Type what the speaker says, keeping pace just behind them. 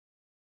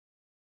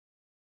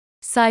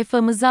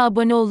Sayfamıza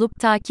abone olup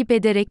takip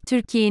ederek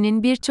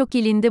Türkiye'nin birçok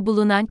ilinde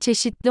bulunan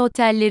çeşitli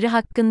otelleri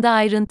hakkında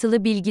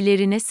ayrıntılı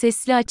bilgilerine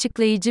sesli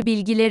açıklayıcı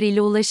bilgiler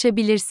ile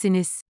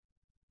ulaşabilirsiniz.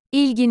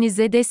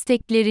 İlginize,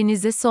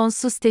 desteklerinize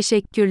sonsuz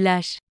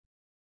teşekkürler.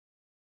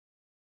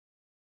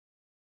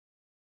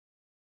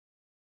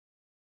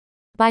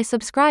 By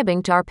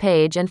subscribing to our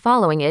page and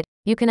following it,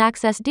 you can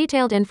access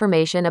detailed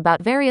information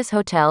about various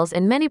hotels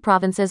in many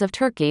provinces of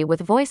Turkey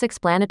with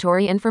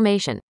voice-explanatory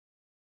information.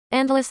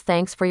 Endless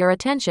thanks for your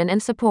attention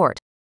and support.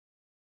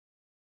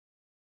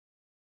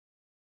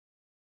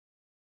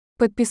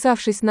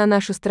 Подписавшись на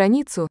нашу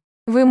страницу,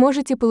 вы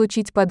можете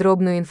получить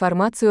подробную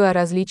информацию о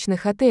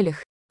различных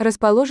отелях,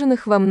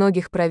 расположенных во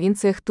многих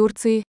провинциях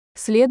Турции,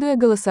 следуя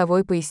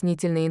голосовой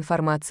пояснительной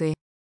информации.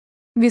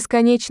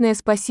 Бесконечное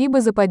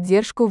спасибо за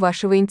поддержку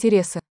вашего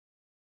интереса.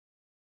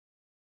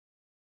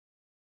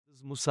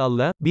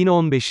 Musalla,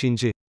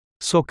 1015.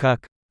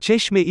 Sokak.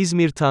 Çeşme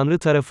İzmir Tanrı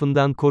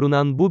tarafından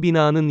korunan bu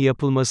binanın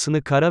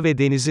yapılmasını kara ve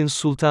denizin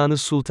sultanı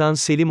Sultan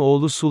Selim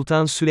oğlu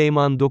Sultan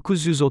Süleyman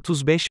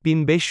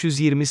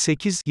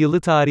 935-1528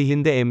 yılı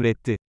tarihinde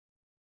emretti.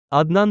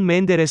 Adnan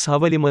Menderes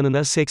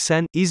Havalimanı'na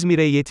 80,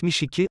 İzmir'e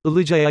 72,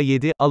 Ilıca'ya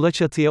 7,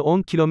 Alaçatı'ya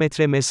 10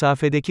 kilometre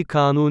mesafedeki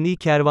Kanuni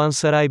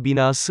Kervansaray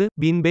binası,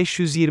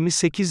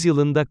 1528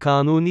 yılında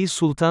Kanuni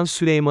Sultan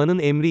Süleyman'ın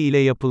emri ile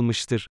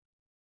yapılmıştır.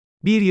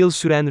 Bir yıl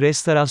süren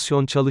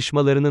restorasyon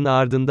çalışmalarının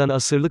ardından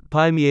asırlık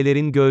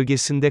palmiyelerin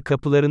gölgesinde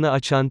kapılarını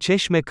açan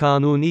Çeşme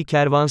Kanuni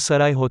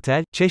Kervansaray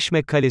Hotel,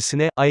 Çeşme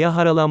Kalesi'ne,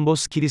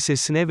 Haralambos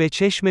Kilisesi'ne ve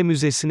Çeşme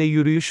Müzesi'ne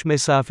yürüyüş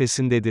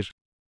mesafesindedir.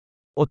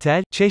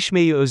 Otel,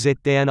 Çeşme'yi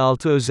özetleyen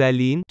 6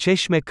 özelliğin,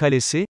 Çeşme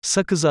Kalesi,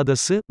 Sakız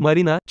Adası,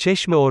 Marina,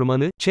 Çeşme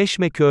Ormanı,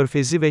 Çeşme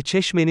Körfezi ve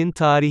Çeşme'nin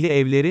tarihi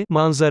evleri,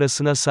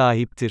 manzarasına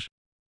sahiptir.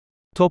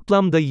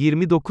 Toplamda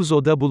 29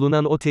 oda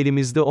bulunan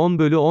otelimizde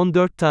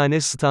 10/14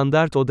 tane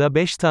standart oda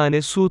 5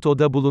 tane suite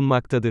oda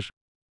bulunmaktadır.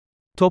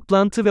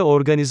 Toplantı ve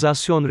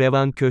organizasyon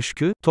revan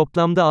köşkü,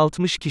 toplamda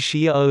 60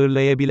 kişiyi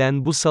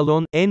ağırlayabilen bu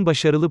salon, en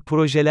başarılı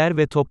projeler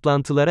ve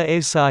toplantılara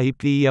ev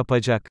sahipliği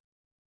yapacak.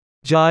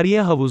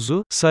 Cariye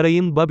havuzu,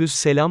 sarayın Babüs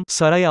Selam,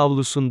 saray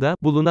avlusunda,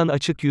 bulunan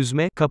açık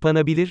yüzme,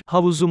 kapanabilir,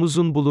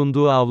 havuzumuzun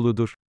bulunduğu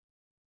avludur.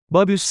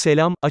 Babüs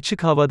Selam,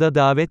 açık havada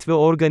davet ve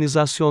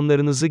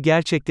organizasyonlarınızı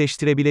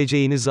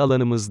gerçekleştirebileceğiniz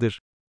alanımızdır.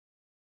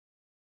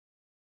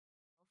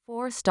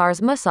 4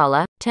 stars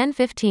Musalla,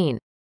 1015.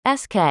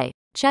 SK.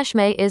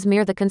 Çeşme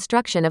İzmir. The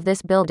construction of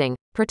this building,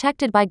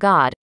 protected by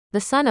God, the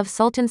son of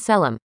Sultan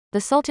Selim, the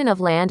Sultan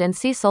of Land and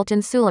Sea.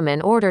 Sultan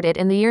Süleyman ordered it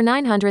in the year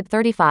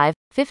 935,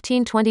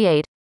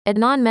 1528,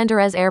 Adnan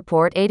Menderes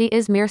Airport 80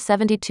 İzmir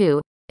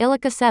 72,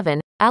 Ilıca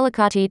 7,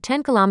 Alaçatı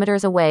 10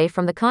 kilometers away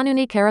from the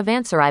Kanuni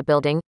Kervansaray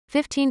building,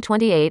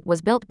 1528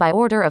 was built by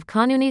order of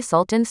Kanuni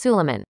Sultan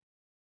Süleyman.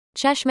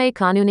 Çeşme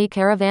Kanuni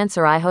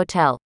Kervansaray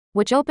Hotel,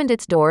 which opened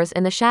its doors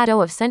in the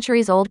shadow of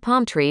centuries-old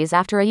palm trees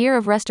after a year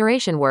of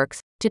restoration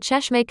works, to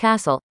Çeşme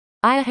Castle,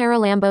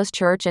 Haralambos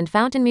Church and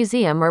Fountain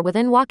Museum are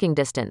within walking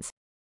distance.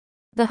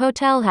 The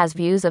hotel has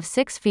views of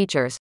 6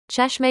 features: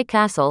 Çeşme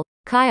Castle,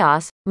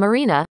 Kiosk,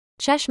 Marina,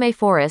 Çeşme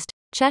Forest,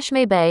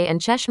 Çeşme Bay and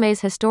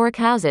Çeşme's historic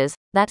houses,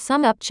 that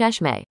sum up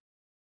Çeşme.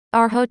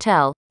 Our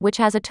hotel,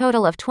 which has a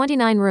total of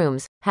 29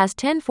 rooms, has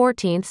 10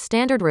 14th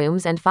standard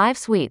rooms and 5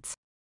 suites.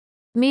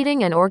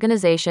 Meeting and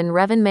Organization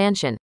Revan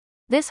Mansion.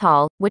 This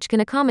hall, which can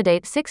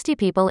accommodate 60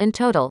 people in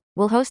total,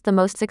 will host the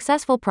most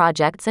successful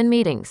projects and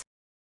meetings.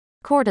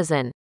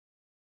 Courtesan.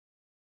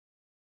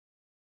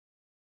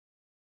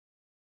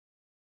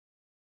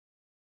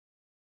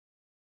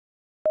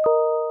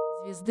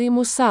 Звезды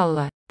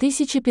Musalla,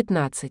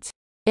 1015.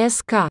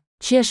 СК.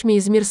 Чешме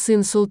Измир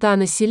сын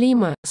Султана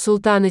Селима,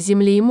 султана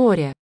земли и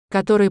моря,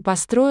 который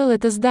построил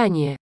это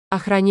здание,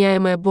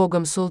 охраняемое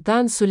Богом.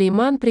 Султан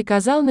Сулейман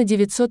приказал на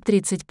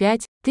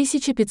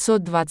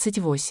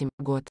 935-1528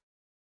 год.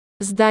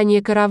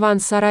 Здание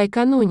Караван-Сарай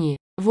Кануни,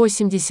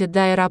 80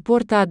 до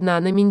аэропорта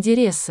Аднана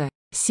Мендереса,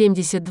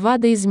 72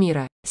 до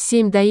Измира,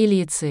 7 до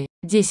Ильицы,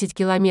 10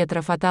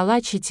 километров от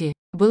Алачати,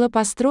 было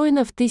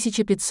построено в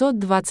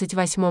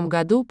 1528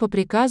 году по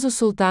приказу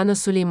султана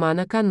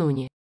Сулеймана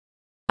Кануни.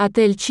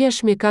 Отель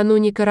Чешме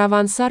Кануни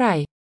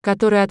Кервансарай,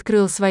 который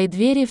открыл свои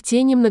двери в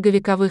тени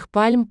многовековых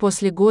пальм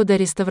после года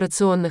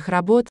реставрационных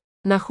работ,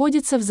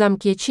 находится в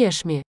замке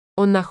Чешме.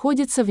 Он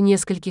находится в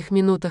нескольких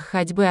минутах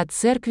ходьбы от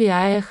церкви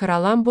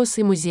Хараламбос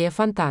и музея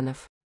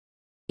фонтанов.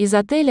 Из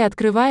отеля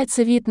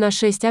открывается вид на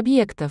 6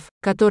 объектов,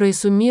 которые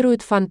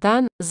суммируют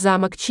фонтан,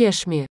 замок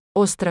Чешме,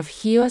 остров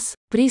Хиос,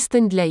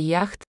 пристань для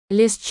яхт,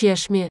 лес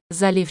Чешме,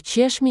 залив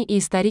Чешме и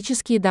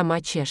исторические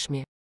дома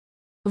Чешме.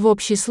 В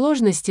общей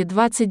сложности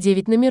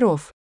 29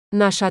 номеров.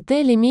 Наш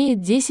отель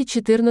имеет 10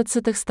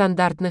 14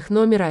 стандартных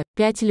номера,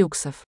 5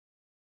 люксов.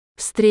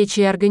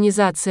 Встречи и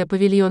организация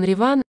 «Павильон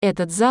Реван»,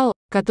 этот зал,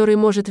 который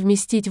может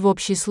вместить в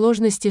общей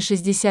сложности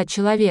 60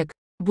 человек,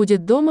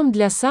 будет домом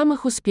для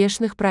самых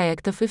успешных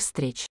проектов и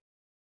встреч.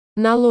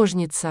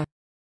 Наложница.